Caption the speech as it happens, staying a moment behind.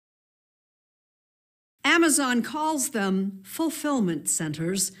Amazon calls them fulfillment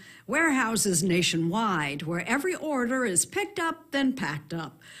centers, warehouses nationwide where every order is picked up, then packed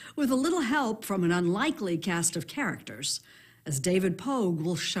up, with a little help from an unlikely cast of characters, as David Pogue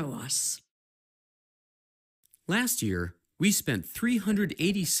will show us. Last year, we spent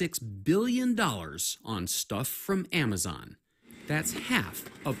 $386 billion on stuff from Amazon. That's half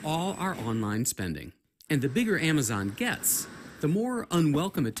of all our online spending. And the bigger Amazon gets, the more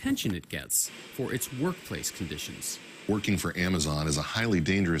unwelcome attention it gets for its workplace conditions. Working for Amazon is a highly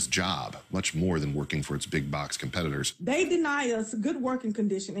dangerous job, much more than working for its big box competitors. They deny us good working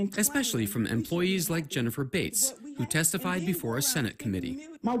conditions. Especially from employees like Jennifer Bates, who testified before a Senate committee.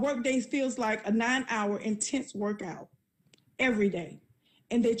 My work day feels like a 9-hour intense workout every day,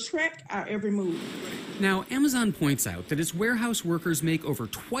 and they track our every move. Now, Amazon points out that its warehouse workers make over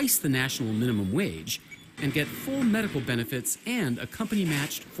twice the national minimum wage and get full medical benefits and a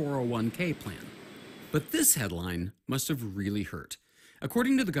company-matched 401k plan. But this headline must have really hurt.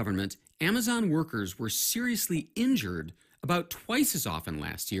 According to the government, Amazon workers were seriously injured about twice as often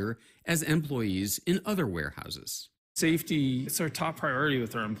last year as employees in other warehouses. Safety is our top priority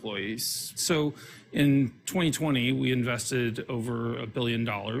with our employees. So in 2020, we invested over $1 billion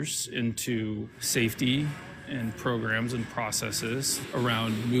into safety and programs and processes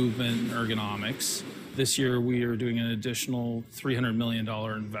around movement and ergonomics. This year, we are doing an additional $300 million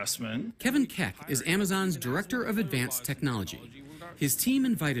investment. Kevin Keck is Amazon's Director of Advanced Technology. His team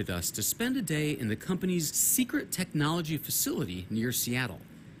invited us to spend a day in the company's secret technology facility near Seattle.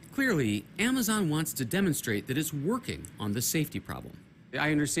 Clearly, Amazon wants to demonstrate that it's working on the safety problem.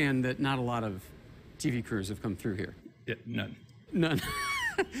 I understand that not a lot of TV crews have come through here. Yeah, none. None.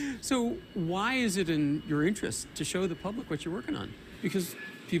 So why is it in your interest to show the public what you're working on? Because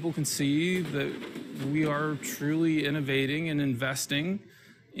people can see that we are truly innovating and investing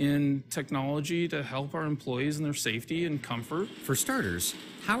in technology to help our employees in their safety and comfort. For starters,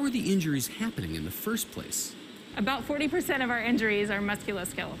 how are the injuries happening in the first place? About 40% of our injuries are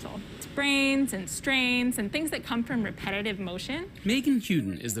musculoskeletal. Sprains and strains and things that come from repetitive motion. Megan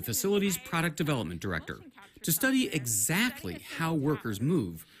Huden is the facility's product development director. To study exactly how workers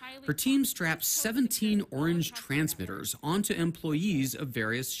move, her team straps 17 orange transmitters onto employees of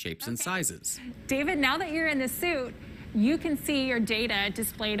various shapes and sizes. David, now that you're in the suit, you can see your data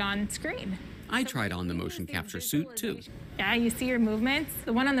displayed on screen. I tried on the motion capture suit, too. Yeah, you see your movements.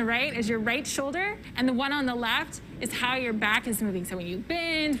 The one on the right is your right shoulder, and the one on the left is how your back is moving. So when you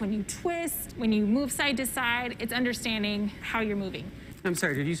bend, when you twist, when you move side to side, it's understanding how you're moving. I'm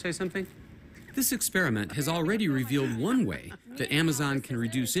sorry, did you say something? This experiment has already revealed one way that Amazon can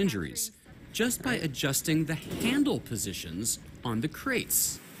reduce injuries, just by adjusting the handle positions on the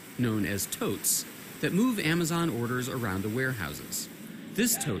crates, known as totes, that move Amazon orders around the warehouses.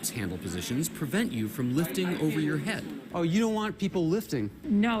 This tote's handle positions prevent you from lifting over your head. Oh, you don't want people lifting?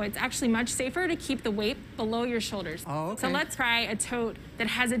 No, it's actually much safer to keep the weight below your shoulders. Oh, okay. So let's try a tote that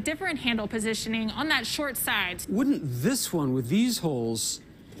has a different handle positioning on that short side. Wouldn't this one with these holes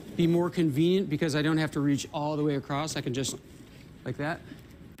be more convenient because I don't have to reach all the way across? I can just, like that?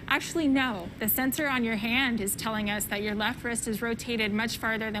 Actually, no. The sensor on your hand is telling us that your left wrist is rotated much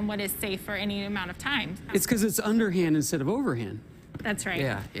farther than what is safe for any amount of time. It's because it's underhand instead of overhand. That's right.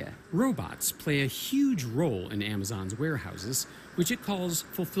 Yeah. Robots play a huge role in Amazon's warehouses, which it calls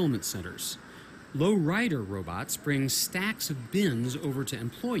fulfillment centers. Low rider robots bring stacks of bins over to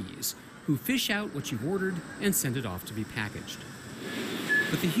employees who fish out what you've ordered and send it off to be packaged.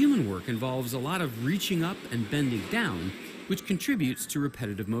 But the human work involves a lot of reaching up and bending down, which contributes to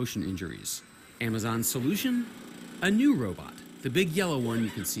repetitive motion injuries. Amazon's solution? A new robot, the big yellow one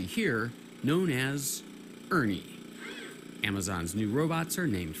you can see here, known as Ernie. Amazon's new robots are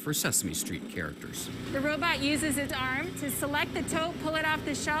named for Sesame Street characters. The robot uses its arm to select the tote, pull it off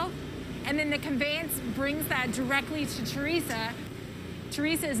the shelf, and then the conveyance brings that directly to Teresa.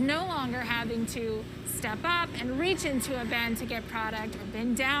 Teresa is no longer having to step up and reach into a bin to get product or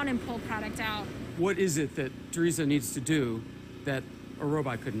bend down and pull product out. What is it that Teresa needs to do that a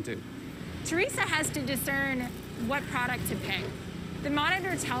robot couldn't do? Teresa has to discern what product to pick. The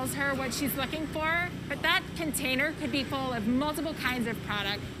monitor tells her what she's looking for, but that container could be full of multiple kinds of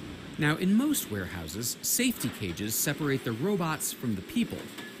product. Now, in most warehouses, safety cages separate the robots from the people.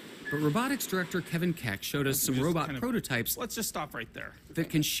 But robotics director Kevin Keck showed us some robot prototypes. Let's just stop right there.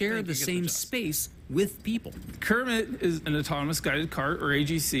 That can share the same space with people. Kermit is an autonomous guided cart, or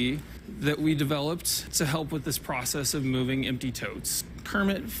AGC, that we developed to help with this process of moving empty totes.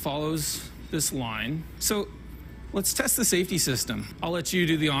 Kermit follows this line. So let's test the safety system. I'll let you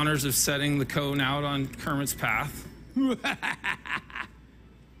do the honors of setting the cone out on Kermit's path.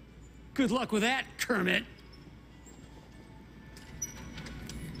 Good luck with that, Kermit.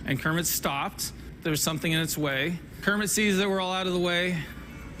 And Kermit stopped. There's something in its way. Kermit sees that we're all out of the way,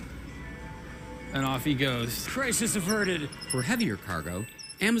 and off he goes. Crisis averted. For heavier cargo,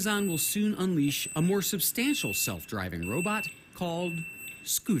 Amazon will soon unleash a more substantial self-driving robot called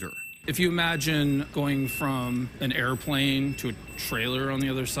Scooter. If you imagine going from an airplane to a trailer on the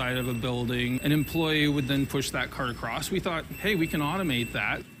other side of a building, an employee would then push that cart across. We thought, hey, we can automate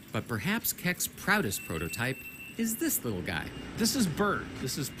that. But perhaps Keck's proudest prototype is this little guy. This is Bert.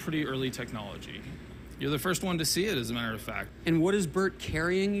 This is pretty early technology. You're the first one to see it, as a matter of fact. And what is Bert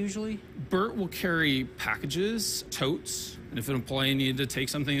carrying usually? Bert will carry packages, totes, and if an employee needed to take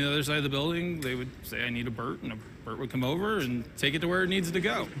something to the other side of the building, they would say, I need a Bert, and a Bert would come over and take it to where it needs to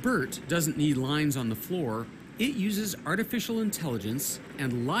go. Bert doesn't need lines on the floor. It uses artificial intelligence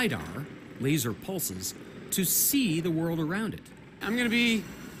and LiDAR, laser pulses, to see the world around it. I'm gonna be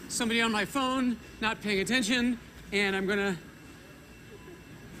somebody on my phone, not paying attention, and I'm gonna...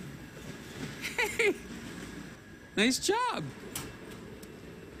 Hey! Nice job!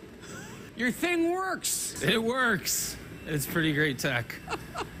 Your thing works! It works. It's pretty great tech.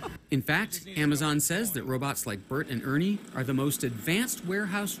 In fact, Amazon says that robots like Bert and Ernie are the most advanced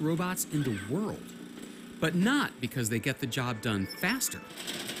warehouse robots in the world. But not because they get the job done faster.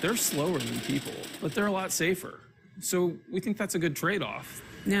 They're slower than people, but they're a lot safer. So we think that's a good trade-off.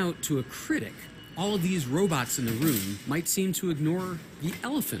 Now, to a critic, all of these robots in the room might seem to ignore the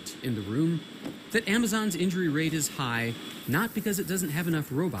elephant in the room, that Amazon's injury rate is high, not because it doesn't have enough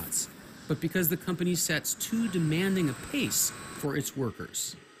robots, but because the company sets too demanding a pace for its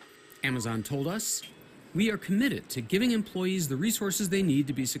workers. Amazon told us, we are committed to giving employees the resources they need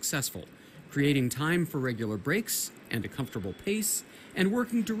to be successful, creating time for regular breaks and a comfortable pace, and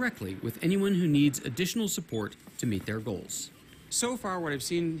working directly with anyone who needs additional support to meet their goals. So far, what I've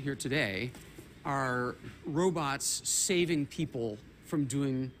seen here today are robots saving people from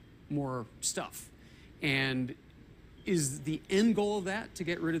doing more stuff. And is the end goal of that to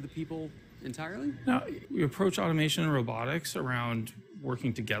get rid of the people entirely? Now, we approach automation and robotics around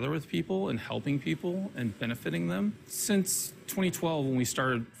working together with people and helping people and benefiting them. Since 2012, when we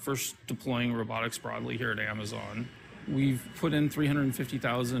started first deploying robotics broadly here at Amazon, we've put in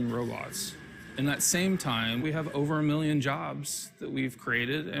 350,000 robots. In that same time, we have over 1 million jobs that we've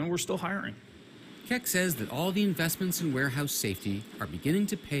created, and we're still hiring. Keck says that all the investments in warehouse safety are beginning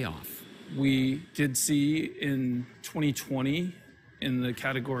to pay off. We did see in 2020, in the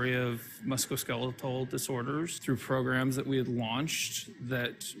category of musculoskeletal disorders, through programs that we had launched,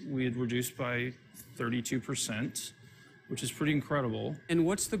 that we had reduced by 32%, which is pretty incredible. And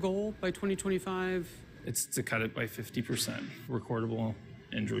what's the goal by 2025? It's to cut it by 50%, recordable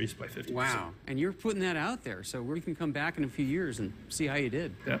injuries by 50%. Wow. And you're putting that out there, so we can come back in a few years and see how you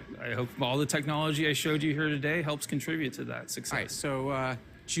did. Yep. I hope all the technology I showed you here today helps contribute to that success. All right, so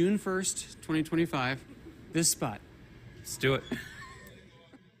June 1st, 2025, this spot. Let's do it.